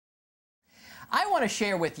I want to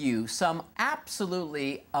share with you some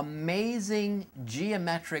absolutely amazing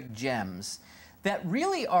geometric gems that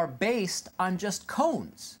really are based on just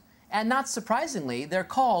cones. And not surprisingly, they're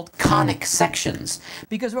called conic sections.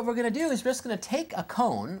 Because what we're going to do is we're just going to take a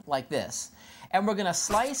cone like this, and we're going to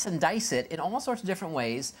slice and dice it in all sorts of different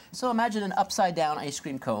ways. So imagine an upside down ice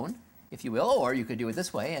cream cone, if you will, or you could do it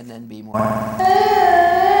this way and then be more.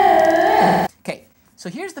 Okay, so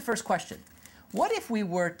here's the first question. What if we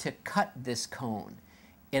were to cut this cone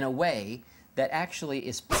in a way that actually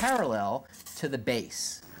is parallel to the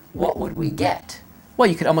base? What would we get? Well,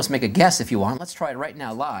 you could almost make a guess if you want. Let's try it right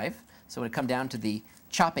now live. So I'm going to come down to the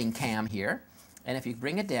chopping cam here. And if you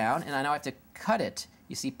bring it down, and I now have to cut it,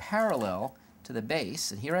 you see parallel to the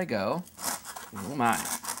base. And here I go. Oh my.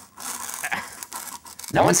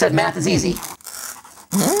 No one said math is easy.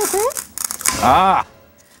 Ah.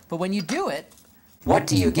 But when you do it, what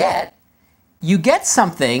do you get? You get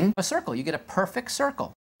something, a circle. You get a perfect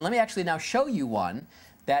circle. Let me actually now show you one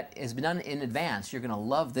that has been done in advance. You're going to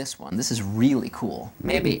love this one. This is really cool.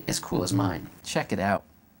 Maybe as cool as mine. Check it out.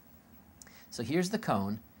 So here's the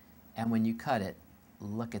cone, and when you cut it,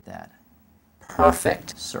 look at that.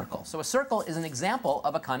 Perfect circle. So a circle is an example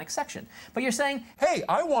of a conic section. But you're saying, hey,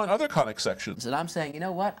 I want other conic sections. And I'm saying, you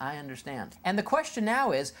know what? I understand. And the question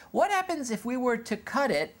now is, what happens if we were to cut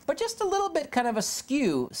it, but just a little bit kind of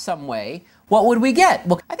askew some way? What would we get?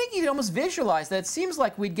 Well, I think you can almost visualize that it seems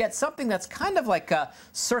like we'd get something that's kind of like a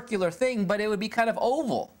circular thing, but it would be kind of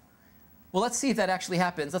oval. Well, let's see if that actually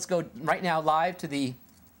happens. Let's go right now live to the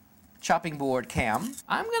chopping board cam.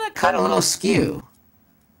 I'm going to cut a little askew.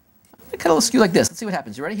 Cut a little skew like this. Let's see what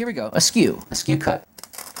happens. You ready? Here we go. A skew cut.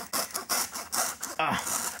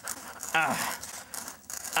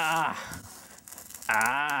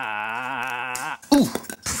 Ooh.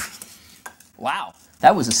 Wow,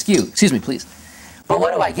 that was a skew. Excuse me, please. But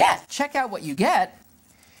what do I get? Check out what you get.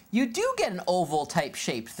 You do get an oval type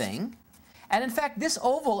shaped thing. And in fact, this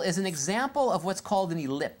oval is an example of what's called an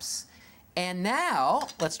ellipse. And now,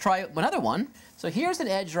 let's try another one. So here's an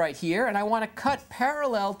edge right here, and I want to cut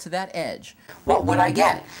parallel to that edge. What would I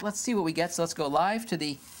get? Let's see what we get. So let's go live to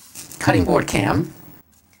the cutting board cam.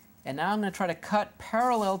 And now I'm going to try to cut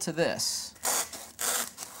parallel to this.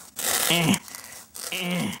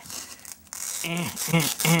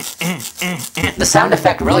 The sound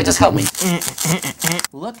effect really just helped me.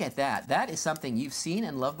 Look at that. That is something you've seen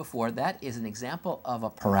and loved before. That is an example of a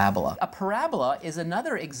parabola. A parabola is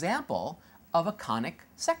another example of a conic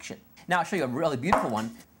section. Now I'll show you a really beautiful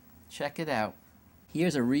one. Check it out.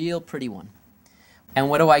 Here's a real pretty one. And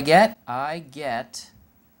what do I get? I get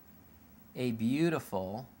a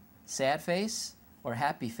beautiful sad face or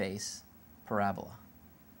happy face parabola.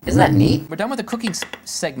 Isn't that neat? We're done with the cooking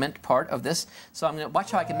segment part of this, so I'm going to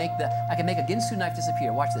watch how I can make a Ginsu knife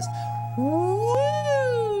disappear. Watch this. Woo!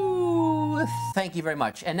 Thank you very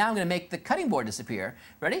much. And now I'm going to make the cutting board disappear.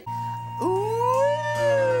 Ready? Ooh!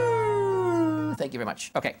 Thank you very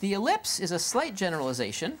much. Okay, the ellipse is a slight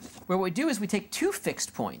generalization where what we do is we take two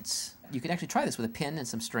fixed points. You can actually try this with a pin and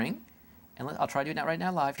some string. And I'll try doing that right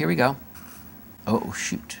now live. Here we go. Oh,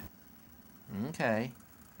 shoot. Okay.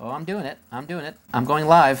 Oh, I'm doing it. I'm doing it. I'm going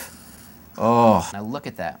live. Oh, now look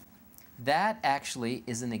at that. That actually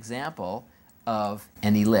is an example of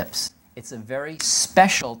an ellipse. It's a very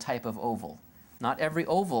special type of oval. Not every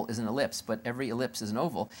oval is an ellipse, but every ellipse is an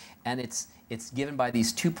oval. And it's given by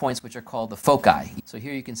these 2 points, which are called the foci. So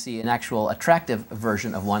here you can see an actual attractive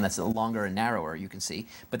version of one that's longer and narrower, you can see.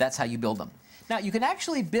 But that's how you build them. Now, you can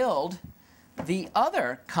actually build the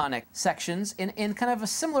other conic sections in kind of a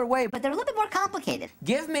similar way, but they're a little bit more complicated.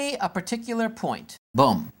 Give me a particular point.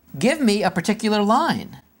 Boom. Give me a particular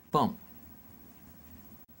line. Boom.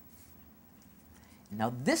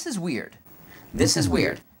 Now this is weird. This is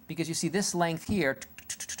weird because you see this length here,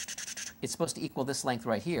 it's supposed to equal this length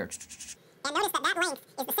right here. And notice that that length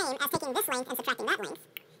is the same as taking this length and subtracting that length.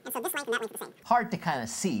 And so this length and that length are the same. Hard to kind of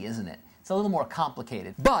see, isn't it? It's a little more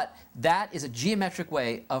complicated. But that is a geometric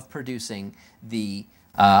way of producing the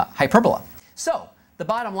hyperbola. So the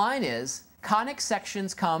bottom line is conic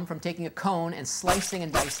sections come from taking a cone and slicing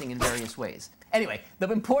and dicing in various ways. Anyway,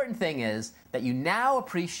 the important thing is that you now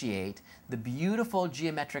appreciate the beautiful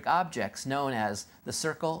geometric objects known as the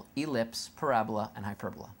circle, ellipse, parabola, and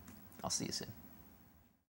hyperbola. I'll see you soon.